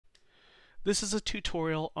This is a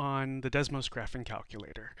tutorial on the Desmos graphing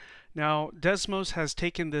calculator. Now, Desmos has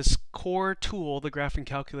taken this core tool, the graphing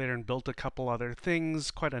calculator, and built a couple other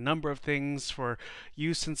things, quite a number of things for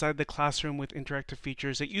use inside the classroom with interactive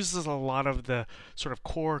features. It uses a lot of the sort of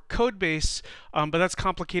core code base, but that's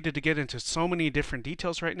complicated to get into so many different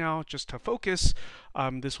details right now. Just to focus,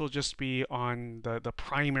 this will just be on the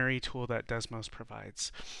primary tool that Desmos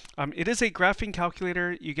provides. It is a graphing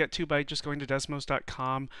calculator you get to by just going to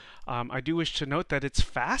desmos.com. I do wish to note that it's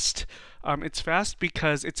fast. It's fast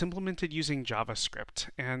because it's implemented using JavaScript,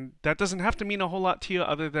 and that doesn't have to mean a whole lot to you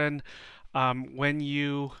other than when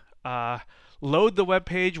you load the web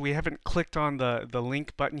page. We haven't clicked on the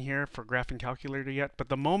link button here for graphing calculator yet, but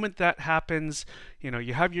the moment that happens,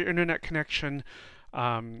 you have your internet connection,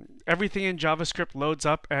 everything in JavaScript loads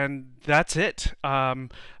up, and that's it.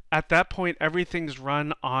 At that point, everything's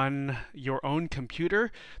run on your own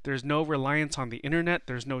computer. There's no reliance on the internet.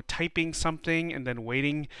 There's no typing something and then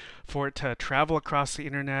waiting for it to travel across the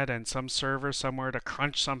internet and some server somewhere to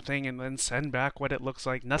crunch something and then send back what it looks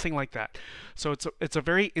like. Nothing like that. So it's a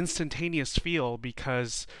very instantaneous feel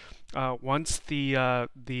because once the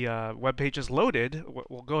web page is loaded,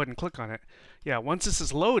 we'll go ahead and click on it. Yeah, once this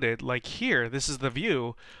is loaded, like here, this is the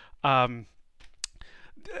view.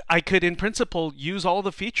 I could, in principle, use all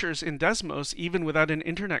the features in Desmos even without an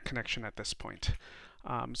internet connection at this point.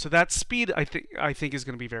 So that speed, I think, is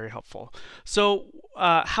going to be very helpful. So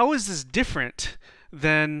how is this different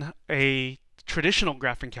than a traditional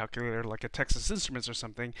graphing calculator like a Texas Instruments or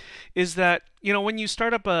something? Is that when you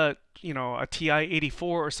start up a TI-84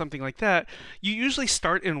 or something like that, you usually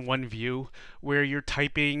start in one view where you're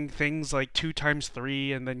typing things like 2 times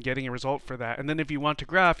 3 and then getting a result for that. And then if you want to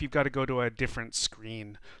graph, you've got to go to a different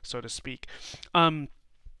screen, so to speak.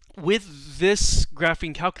 With this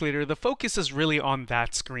graphing calculator, the focus is really on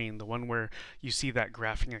that screen, the one where you see that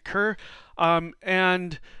graphing occur.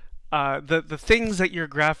 The things that you're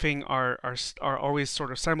graphing are always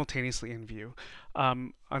sort of simultaneously in view.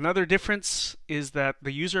 Another difference is that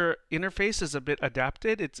the user interface is a bit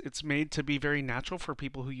adapted. It's made to be very natural for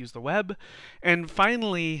people who use the web. And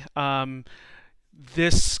finally,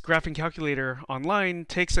 this graphing calculator online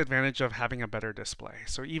takes advantage of having a better display.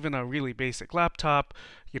 So even a really basic laptop,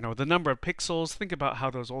 the number of pixels, think about how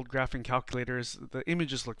those old graphing calculators, the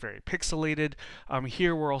images look very pixelated.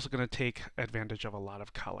 Here we're also going to take advantage of a lot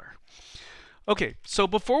of color. Okay, so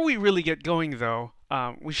before we really get going though,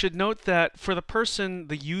 we should note that for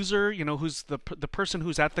the user, who's the person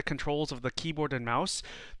who's at the controls of the keyboard and mouse,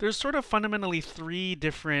 there's sort of fundamentally 3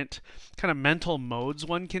 different kind of mental modes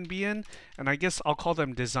one can be in, and I guess I'll call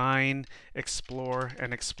them design, explore,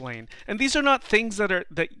 and explain. And these are not things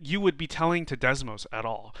that you would be telling to Desmos at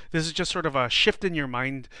all. This is just sort of a shift in your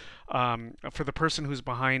mind for the person who's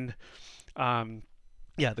behind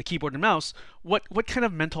the keyboard and mouse. What kind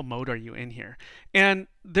of mental mode are you in here? And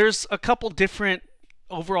there's a couple different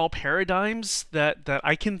overall paradigms that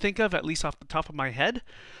I can think of, at least off the top of my head.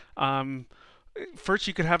 First,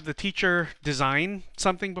 you could have the teacher design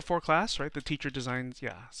something before class, right? The teacher designs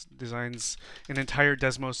an entire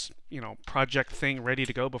Desmos project thing ready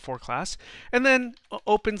to go before class, and then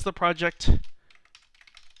opens the project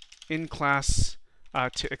in class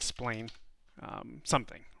to explain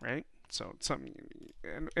something, right? So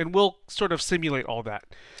and we'll sort of simulate all that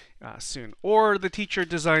soon. Or the teacher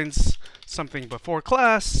designs something before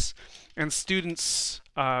class, and students,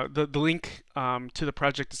 the link to the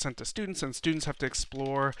project is sent to students, and students have to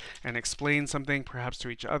explore and explain something, perhaps to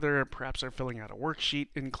each other, perhaps they're filling out a worksheet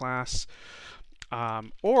in class.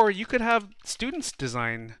 Or you could have students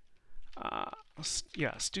design,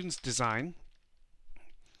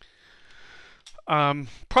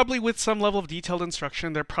 probably with some level of detailed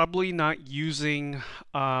instruction. They're probably not using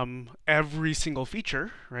every single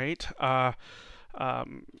feature, right?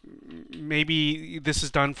 Maybe this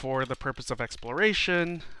is done for the purpose of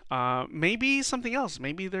exploration. Maybe something else.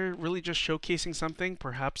 Maybe they're really just showcasing something,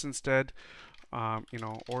 perhaps instead,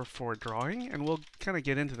 or for drawing. And we'll kind of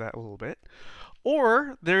get into that a little bit.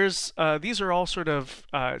 Or there's these are all sort of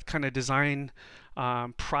kind of design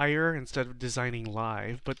prior instead of designing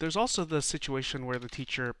live, but there's also the situation where the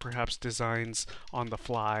teacher perhaps designs on the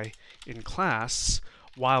fly in class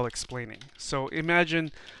while explaining. So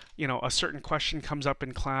imagine, a certain question comes up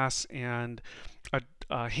in class, and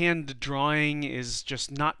a hand drawing is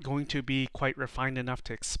just not going to be quite refined enough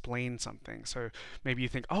to explain something. So maybe you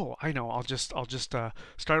think, oh, I know, I'll just start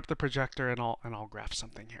up the projector and I'll graph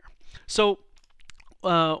something here. So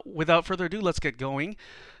without further ado, let's get going.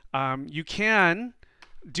 You can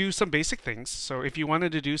do some basic things. So if you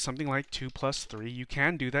wanted to do something like 2 plus 3, you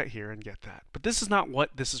can do that here and get that. But this is not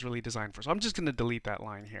what this is really designed for. So I'm just going to delete that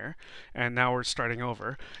line here. And now we're starting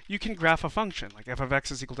over. You can graph a function like f of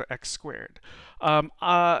x is equal to x squared.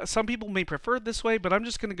 Some people may prefer it this way, but I'm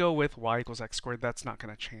just going to go with y equals x squared. That's not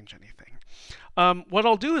going to change anything. What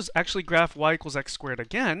I'll do is actually graph y equals x squared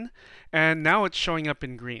again. And now it's showing up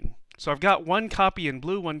in green. So I've got one copy in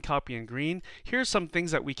blue, one copy in green. Here's some things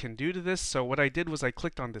that we can do to this. So what I did was I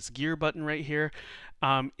clicked on this gear button right here.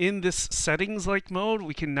 In this settings like mode,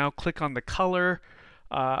 we can now click on the color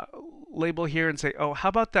label here and say, oh, how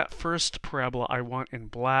about that first parabola I want in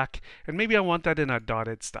black? And maybe I want that in a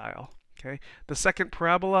dotted style. Okay. The second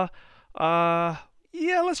parabola, yeah,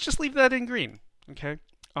 let's just leave that in green. Okay.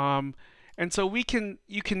 And so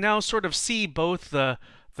you can now sort of see both the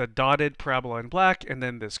dotted parabola in black and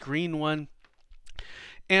then this green one.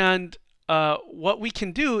 And what we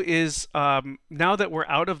can do is, now that we're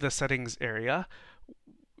out of the settings area,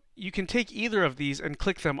 you can take either of these and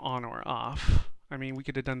click them on or off. I mean, we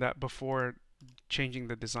could have done that before changing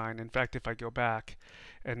the design. In fact, if I go back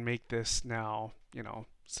and make this now,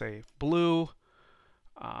 say blue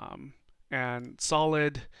and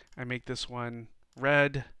solid, I make this one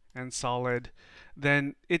red and solid,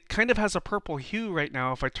 then it kind of has a purple hue right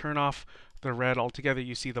now. If I turn off the red altogether,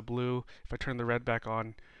 you see the blue. If I turn the red back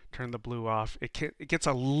on, turn the blue off, it gets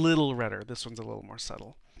a little redder. This one's a little more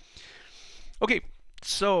subtle. Okay,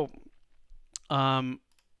 so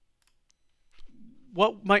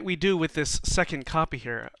what might we do with this second copy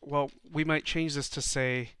here? Well, we might change this to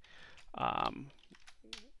say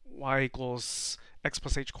y equals x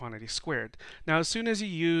plus h quantity squared. Now, as soon as you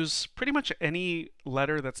use pretty much any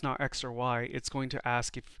letter that's not x or y, it's going to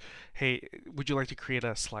ask if, hey, would you like to create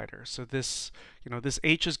a slider? So this, this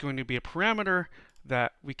h is going to be a parameter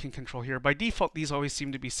that we can control here. By default, these always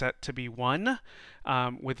seem to be set to be 1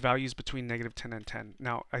 with values between -10 and 10.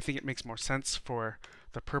 Now, I think it makes more sense for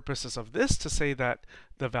the purposes of this to say that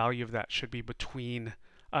the value of that should be between,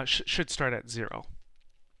 should start at 0.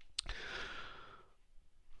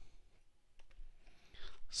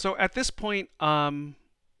 So at this point,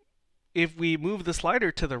 if we move the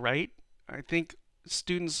slider to the right, I think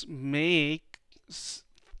students may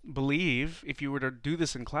believe, if you were to do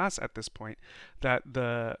this in class at this point, that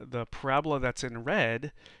the parabola that's in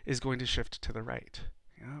red is going to shift to the right.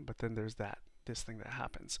 Yeah, but then there's this thing that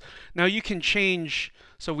happens. Now you can change,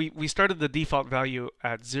 so we started the default value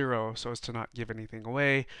at 0 so as to not give anything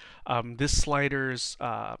away. This slider's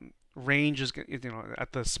range is,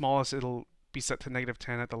 at the smallest it'll be set to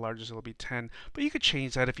 -10, at the largest it'll be 10. But you could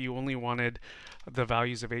change that if you only wanted the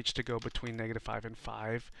values of h to go between -5 and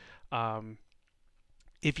 5.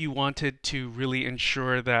 If you wanted to really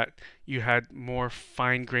ensure that you had more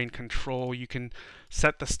fine-grained control, you can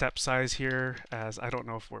set the step size here as, I don't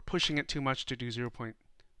know if we're pushing it too much to do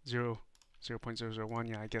 0.001.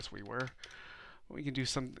 Yeah, I guess we were. We can do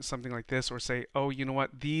something like this, or say, oh, you know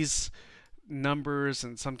what, these numbers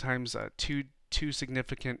and sometimes two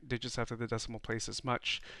significant digits after the decimal place is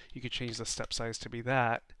much. You could change the step size to be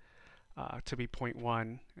that, to be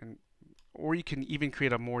 0.1, or you can even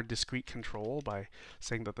create a more discrete control by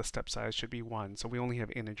saying that the step size should be 1. So we only have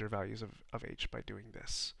integer values of h by doing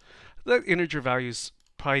this. The integer values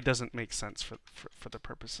probably doesn't make sense for the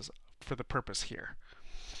purpose here.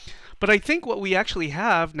 But I think what we actually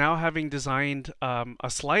have now, having designed a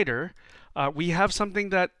slider, we have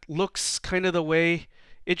something that looks kind of the way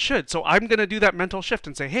it should. So I'm going to do that mental shift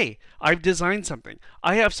and say, hey, I've designed something.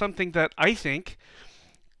 I have something that I think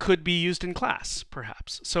could be used in class,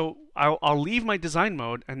 perhaps. So I'll leave my design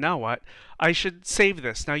mode, and now what? I should save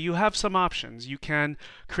this. Now you have some options. You can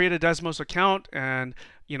create a Desmos account and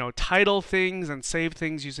title things and save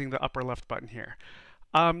things using the upper left button here.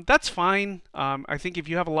 That's fine. I think if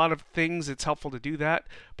you have a lot of things, it's helpful to do that.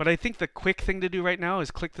 But I think the quick thing to do right now is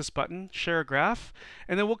click this button, share a graph,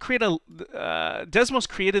 and then we'll create Desmos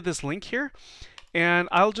created this link here, and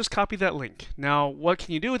I'll just copy that link. Now, what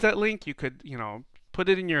can you do with that link? You could, put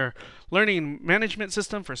it in your learning management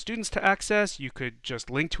system for students to access. You could just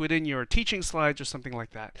link to it in your teaching slides or something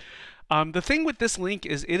like that. The thing with this link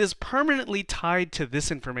is it is permanently tied to this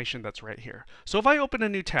information that's right here. So if I open a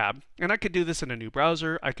new tab, and I could do this in a new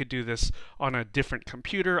browser, I could do this on a different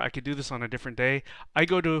computer, I could do this on a different day, I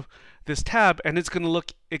go to this tab and it's going to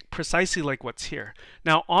look precisely like what's here.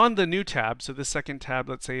 Now on the new tab, so the second tab,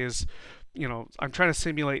 let's say, is I'm trying to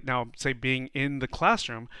simulate now, say, being in the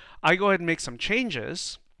classroom. I go ahead and make some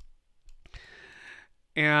changes,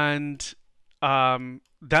 and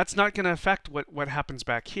that's not going to affect what happens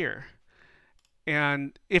back here.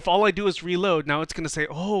 And if all I do is reload, now it's going to say,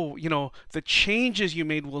 oh, the changes you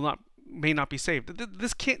made will not may not be saved.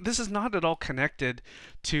 This is not at all connected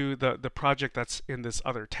to the project that's in this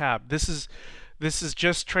other tab. This is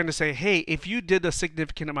just trying to say, hey, if you did a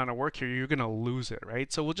significant amount of work here, you're going to lose it,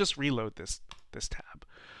 right? So we'll just reload this tab.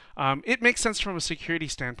 It makes sense from a security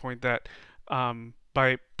standpoint that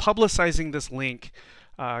by publicizing this link,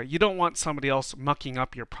 you don't want somebody else mucking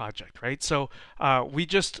up your project, right? So we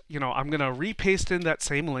just, I'm going to repaste in that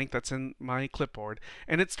same link that's in my clipboard,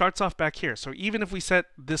 and it starts off back here. So even if we set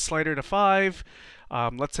this slider to 5,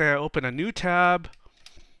 let's say I open a new tab,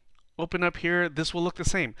 open up here, this will look the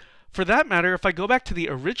same. For that matter, if I go back to the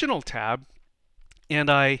original tab and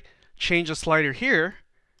I change a slider here,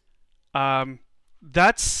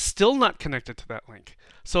 that's still not connected to that link.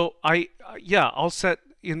 So I'll set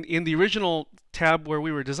in the original tab where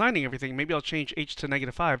we were designing everything, maybe I'll change H to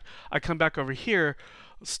 -5. I come back over here,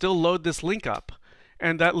 still load this link up,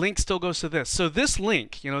 and that link still goes to this. So this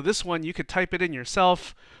link, this one, you could type it in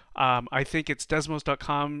yourself. I think it's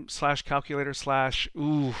desmos.com/calculator/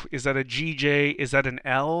 is that a GJ? Is that an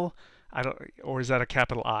L? Or is that a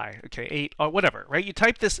capital I? Okay, 8 or whatever, right? You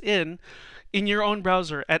type this in your own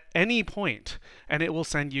browser at any point, and it will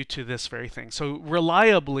send you to this very thing. So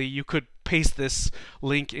reliably, you could paste this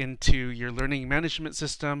link into your learning management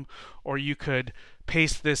system, or you could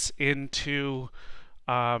paste this into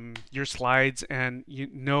your slides, and you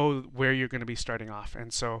know where you're going to be starting off.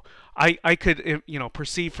 And so I could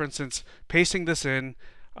perceive, for instance, pasting this in,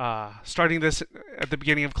 starting this at the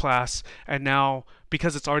beginning of class, and now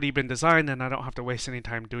because it's already been designed and I don't have to waste any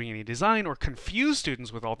time doing any design or confuse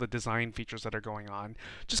students with all the design features that are going on,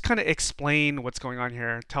 just kind of explain what's going on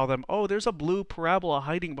here, tell them, oh, there's a blue parabola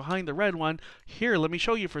hiding behind the red one. Here, let me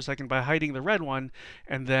show you for a second by hiding the red one,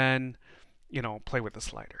 and then play with the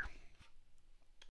slider.